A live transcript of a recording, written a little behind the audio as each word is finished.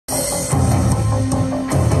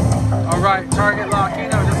right, target lock. Keno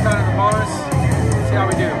just got in the bonus. Let's see how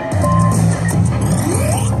we do.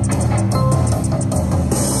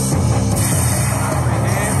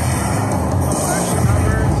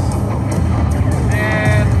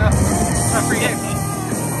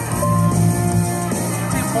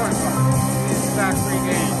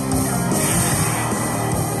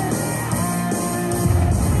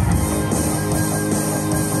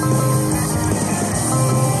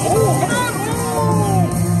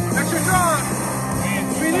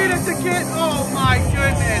 Oh my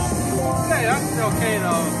goodness. Hey, that's okay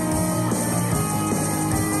though.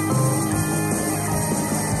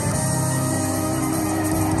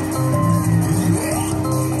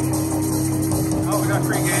 Oh, we got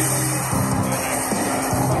free game.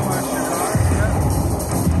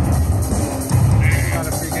 Got a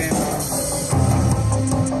free game though.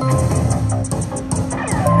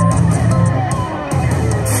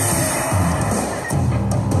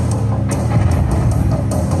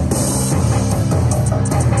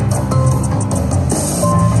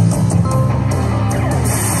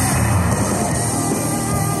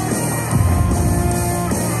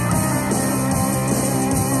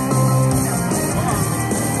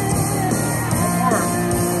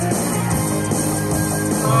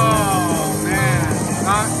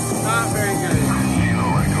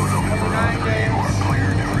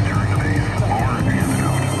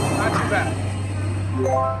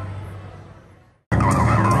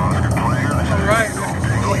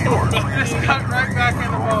 Just got right back in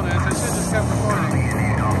the bonus. I should have just kept recording.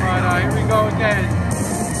 But here we go again.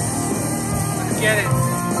 Let's get it.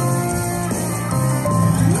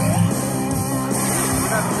 We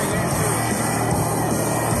got the free game too.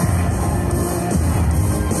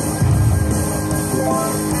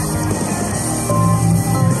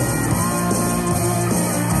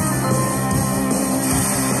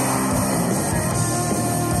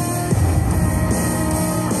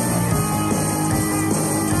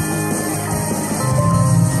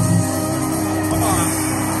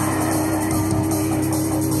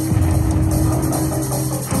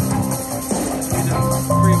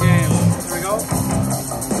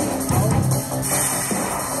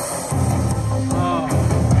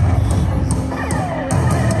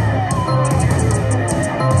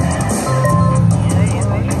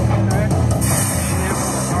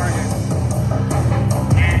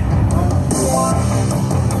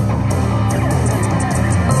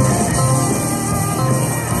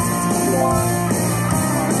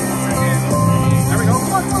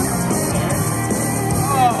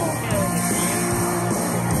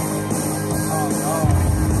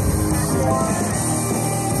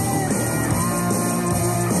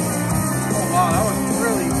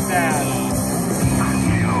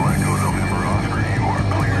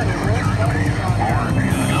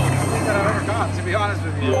 To be honest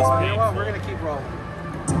with you, so you know what? We're gonna keep rolling.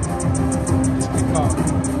 Just keep going.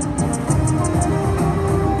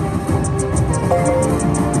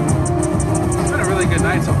 It's been a really good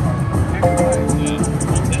night so far.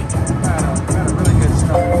 Had a really good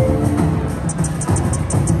start.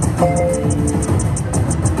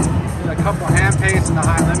 Did a couple hand pays in the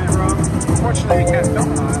high limit room. Unfortunately, you can't film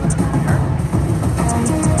in the high limit room here.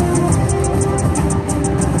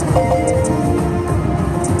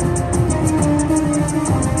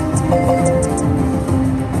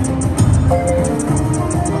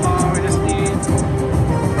 We just need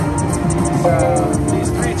these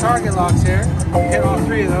 3 target locks here. You hit all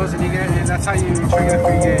 3 of those and you get, and that's how you trigger the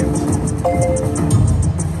free games.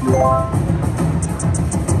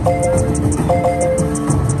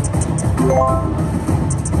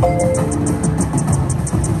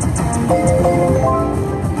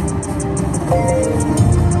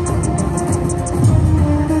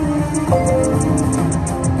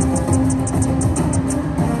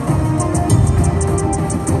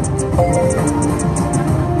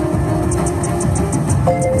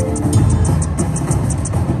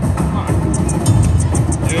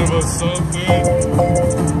 Give us something.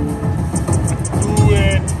 Do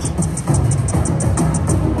it.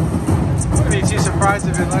 I wouldn't be too surprised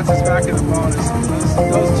if it lets us back in the bonus.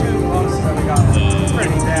 Those 2 bonuses that we got are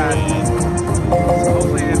pretty bad. So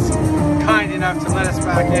hopefully it's kind enough to let us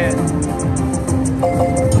back in.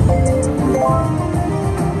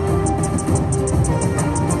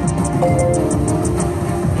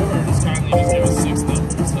 Just kindly just give us 6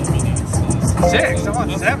 numbers. I mean, that's 6? I want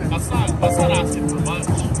 7. That's not asking for much.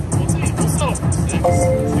 We'll settle for 6.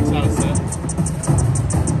 6 out of 7.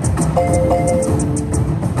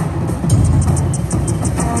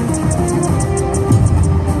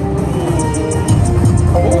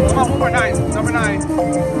 Oh, come on, one more 9. Number 9.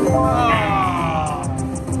 Oh.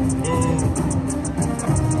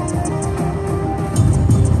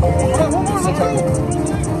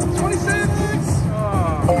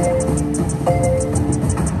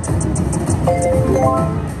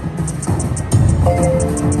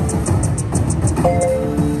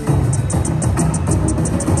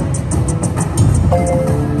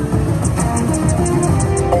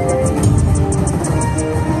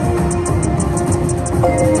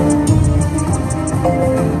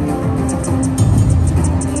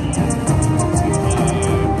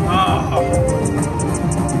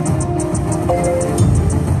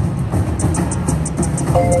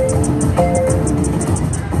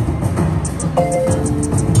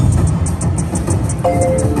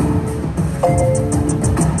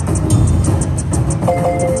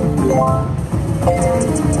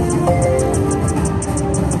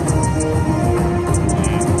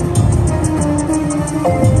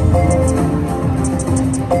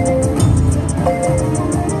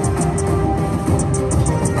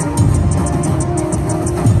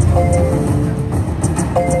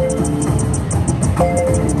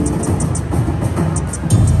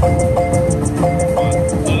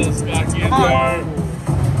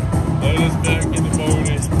 back in the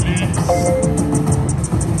bonus, please.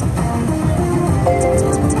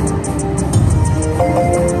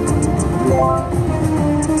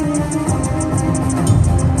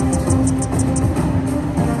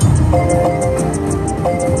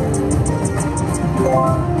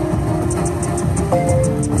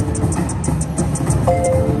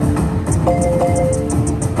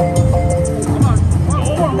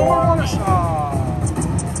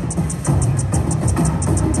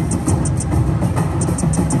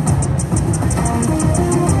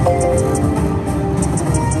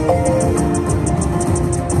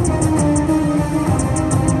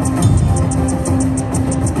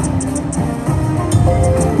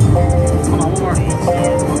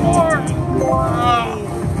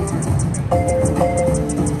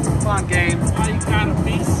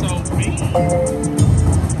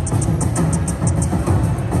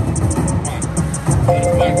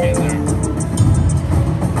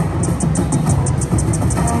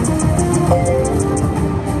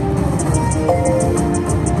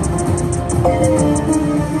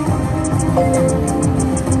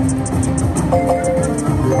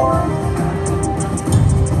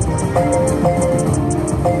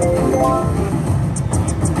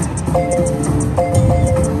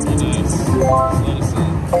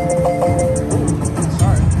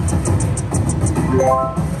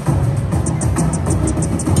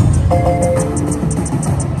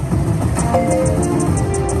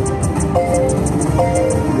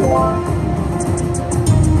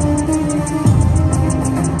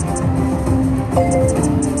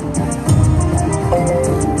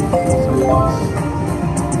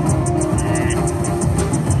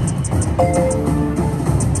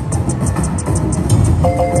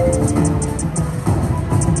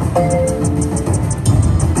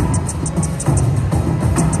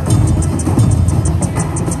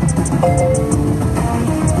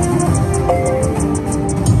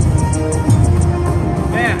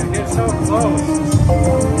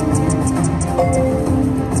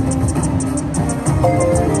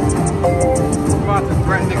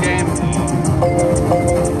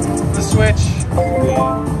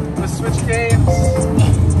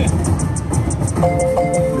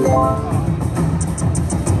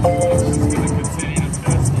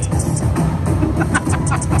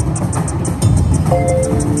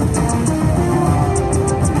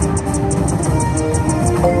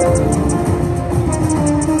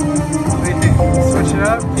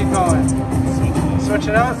 Switch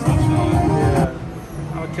it up? Yeah.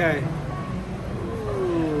 Okay.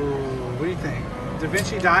 Ooh, what do you think?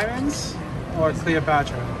 Davinci Diamonds or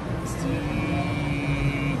Cleopatra? Let's do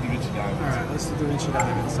Davinci Diamonds. Alright, let's do Davinci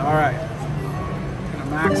Diamonds. Alright. Gonna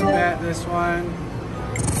max bet this one.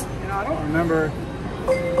 You know, I don't remember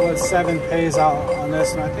what 7 pays out on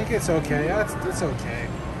this one. I think it's okay. It's okay.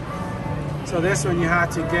 So this one you have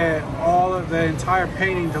to get all of the entire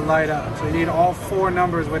painting to light up. So you need all 4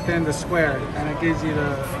 numbers within the square, and it gives you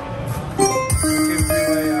the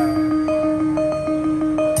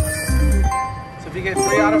so if you get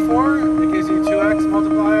 3 out of 4, it gives you 2x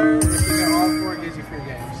multiplier. If you get all 4, it gives you free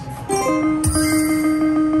games.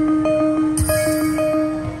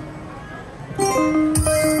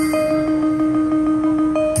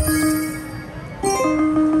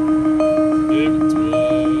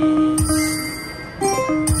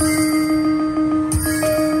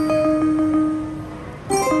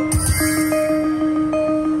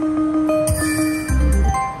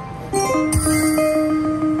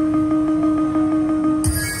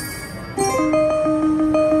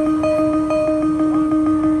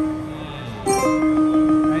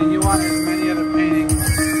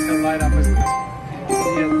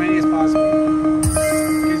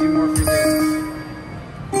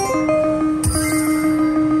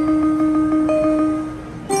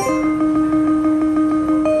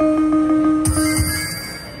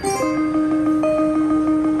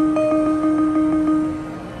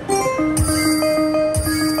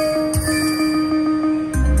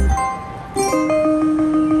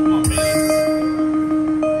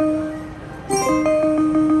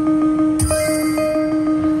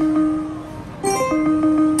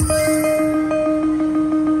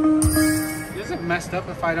 Messed up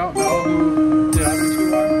if I don't know who the other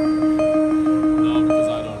 2 are? No, because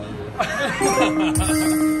I don't either.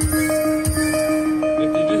 If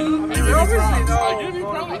you do, I give you props. I give you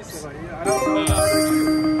props. I don't know the other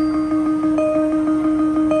 2.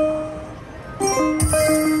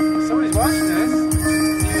 If somebody's watching this,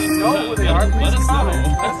 you know who they are, please comment.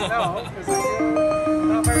 Let us know, because I'm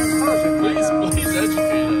not very intelligent. Please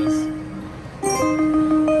educate us.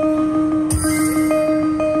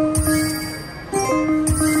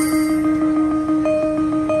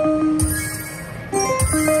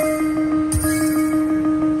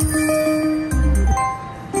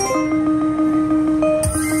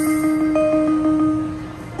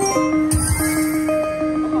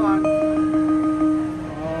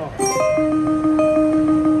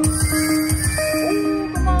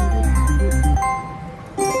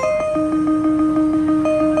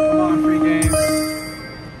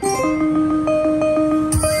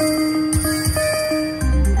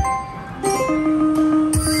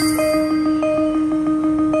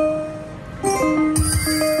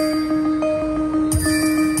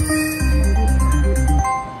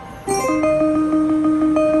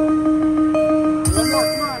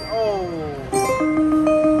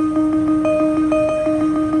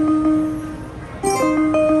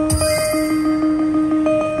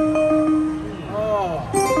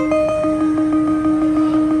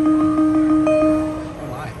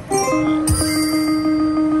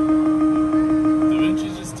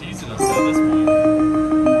 at this point.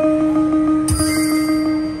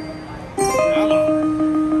 Come on.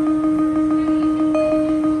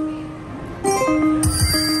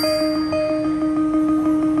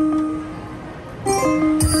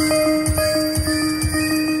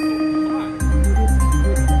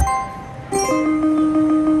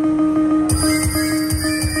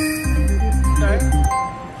 Okay.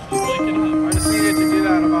 She's waking up. I just needed to do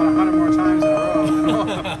that about 100 more times in a row.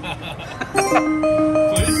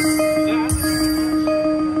 Please. She's asking.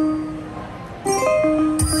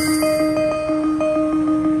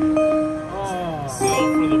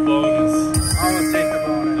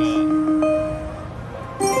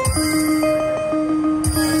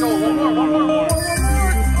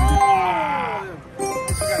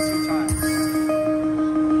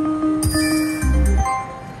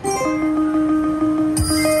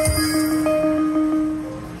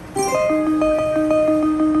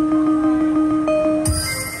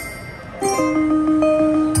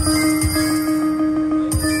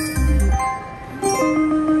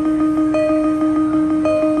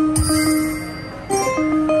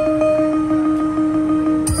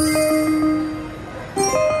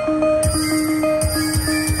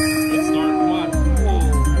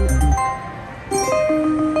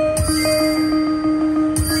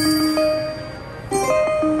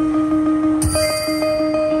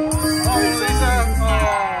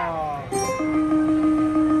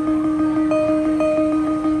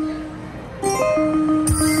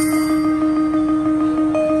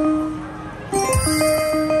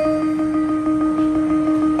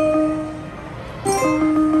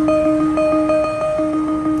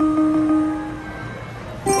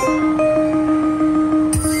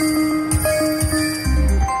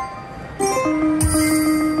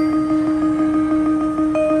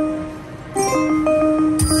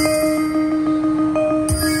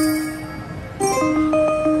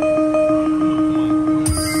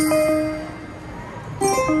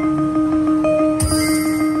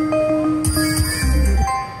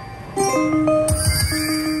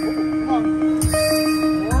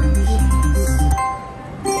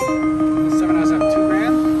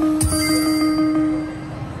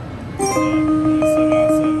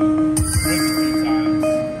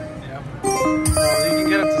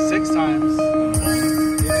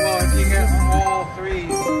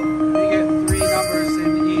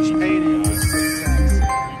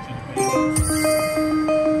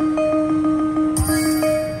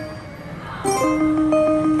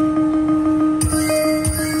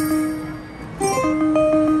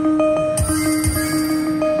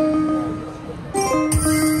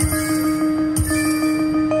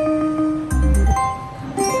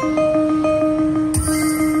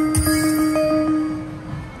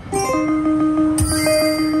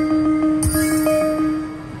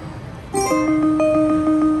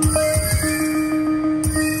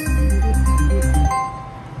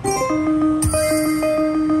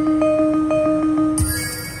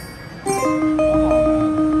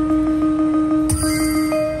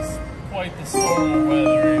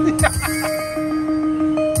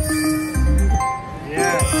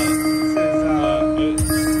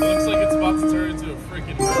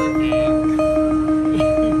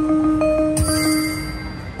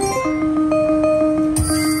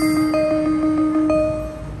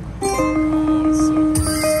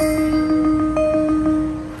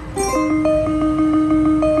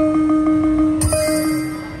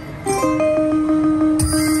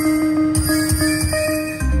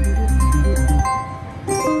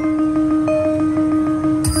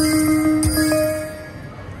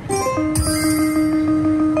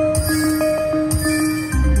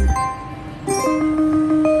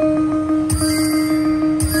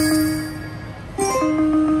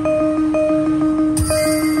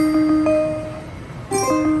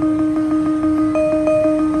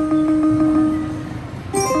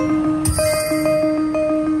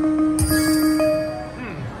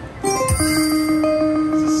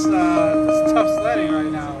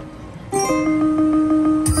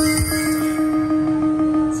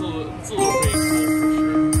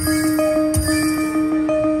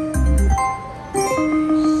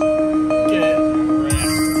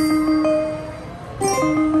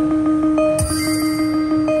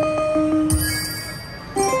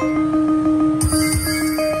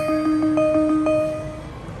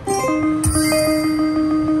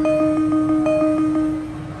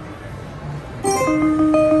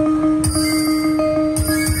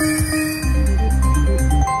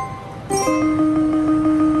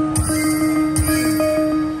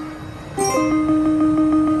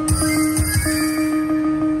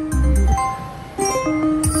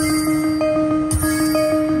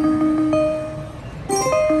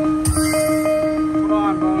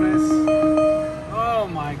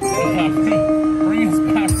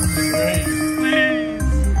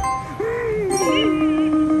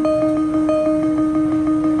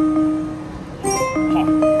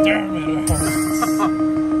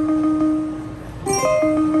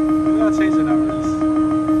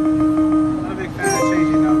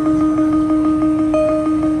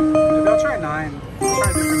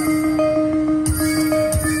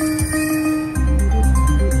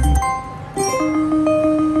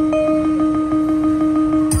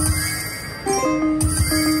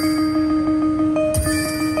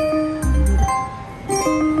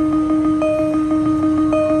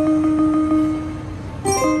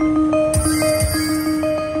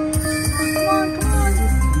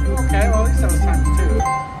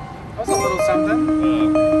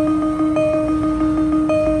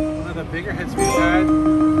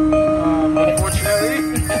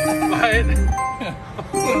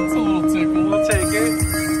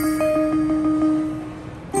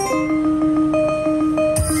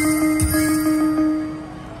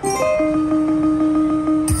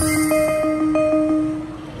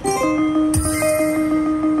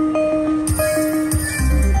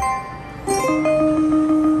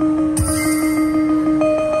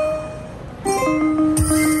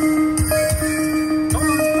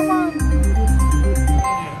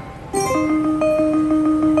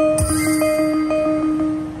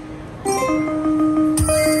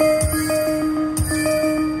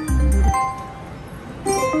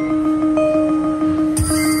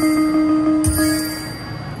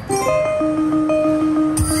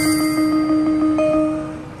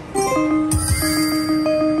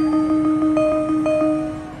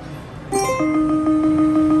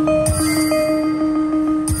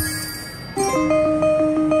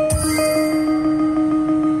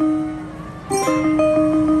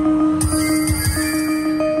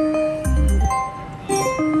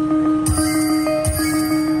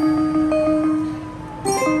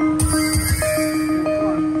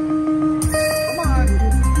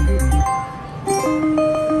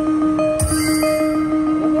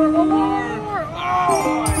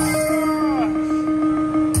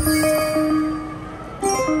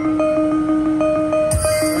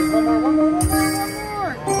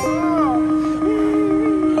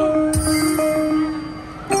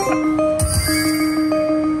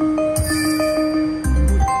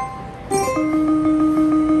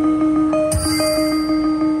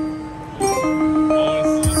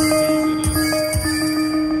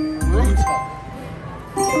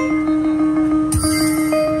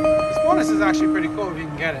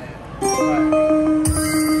 But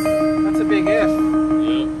that's a big if.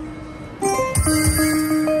 Yeah.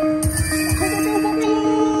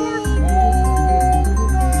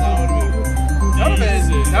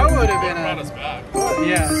 That would have been brought us back.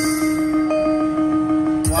 Yes.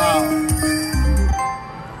 Wow.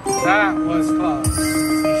 That was close. So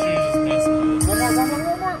she just messing with us. One more.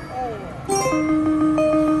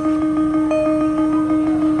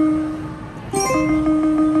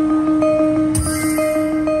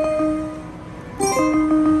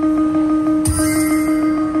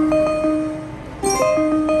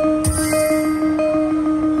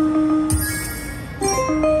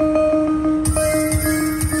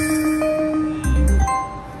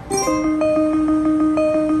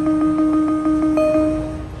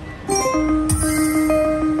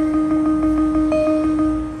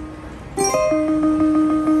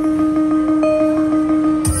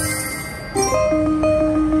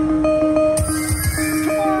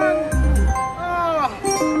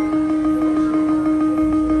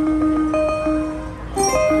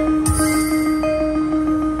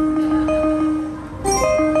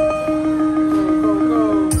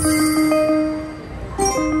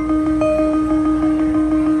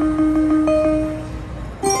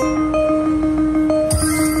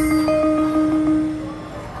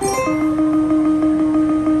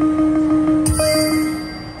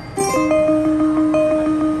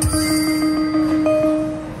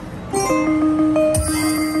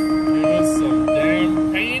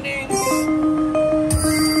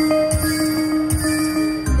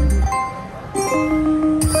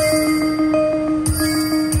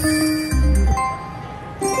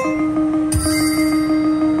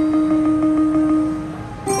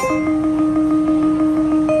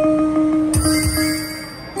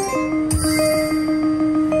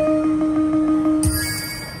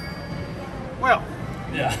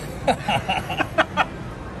 Yeah.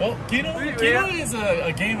 Well, Keno is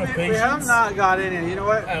a game of patience. We have not got in it. You know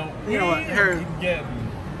what? You know what? Here we go.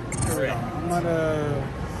 I'm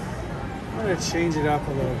gonna change it up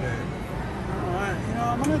a little bit. You know,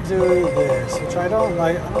 I'm gonna do this, which I don't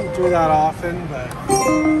do that often, but I'm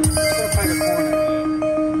gonna play the corner.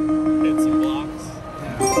 Hit some blocks.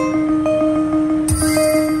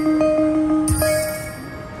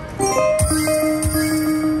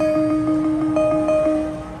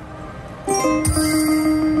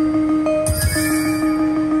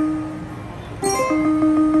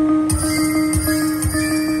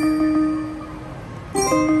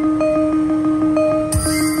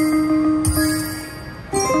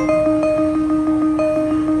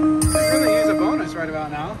 Right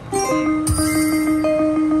about now.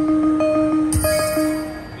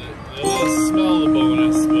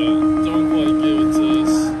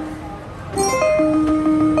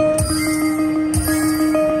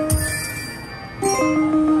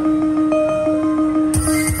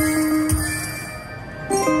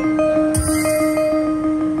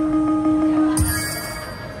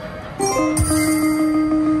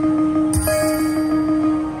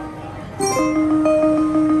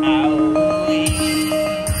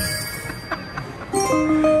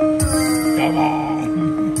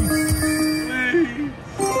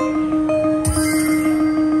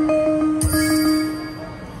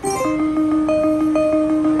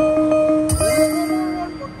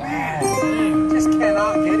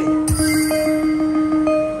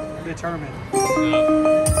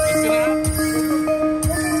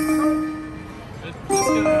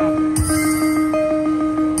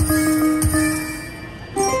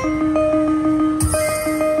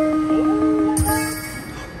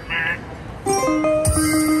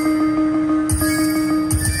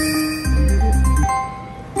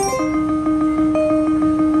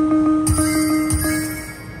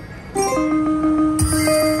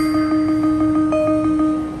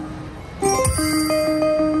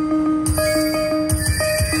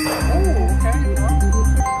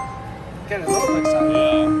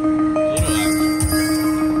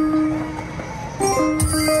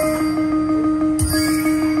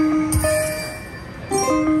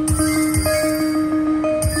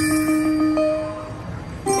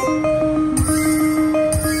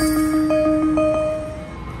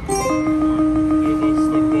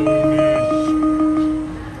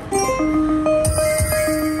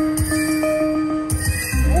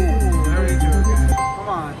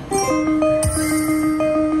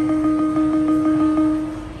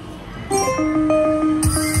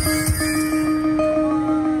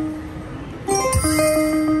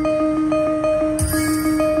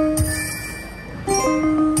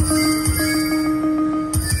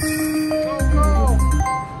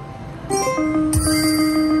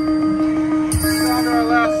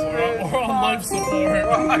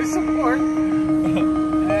 live support.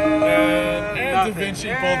 And Davinci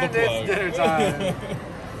pulled the plug. It's dinner time.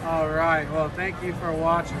 All right. Well, thank you for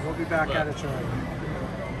watching. We'll be back at it shortly.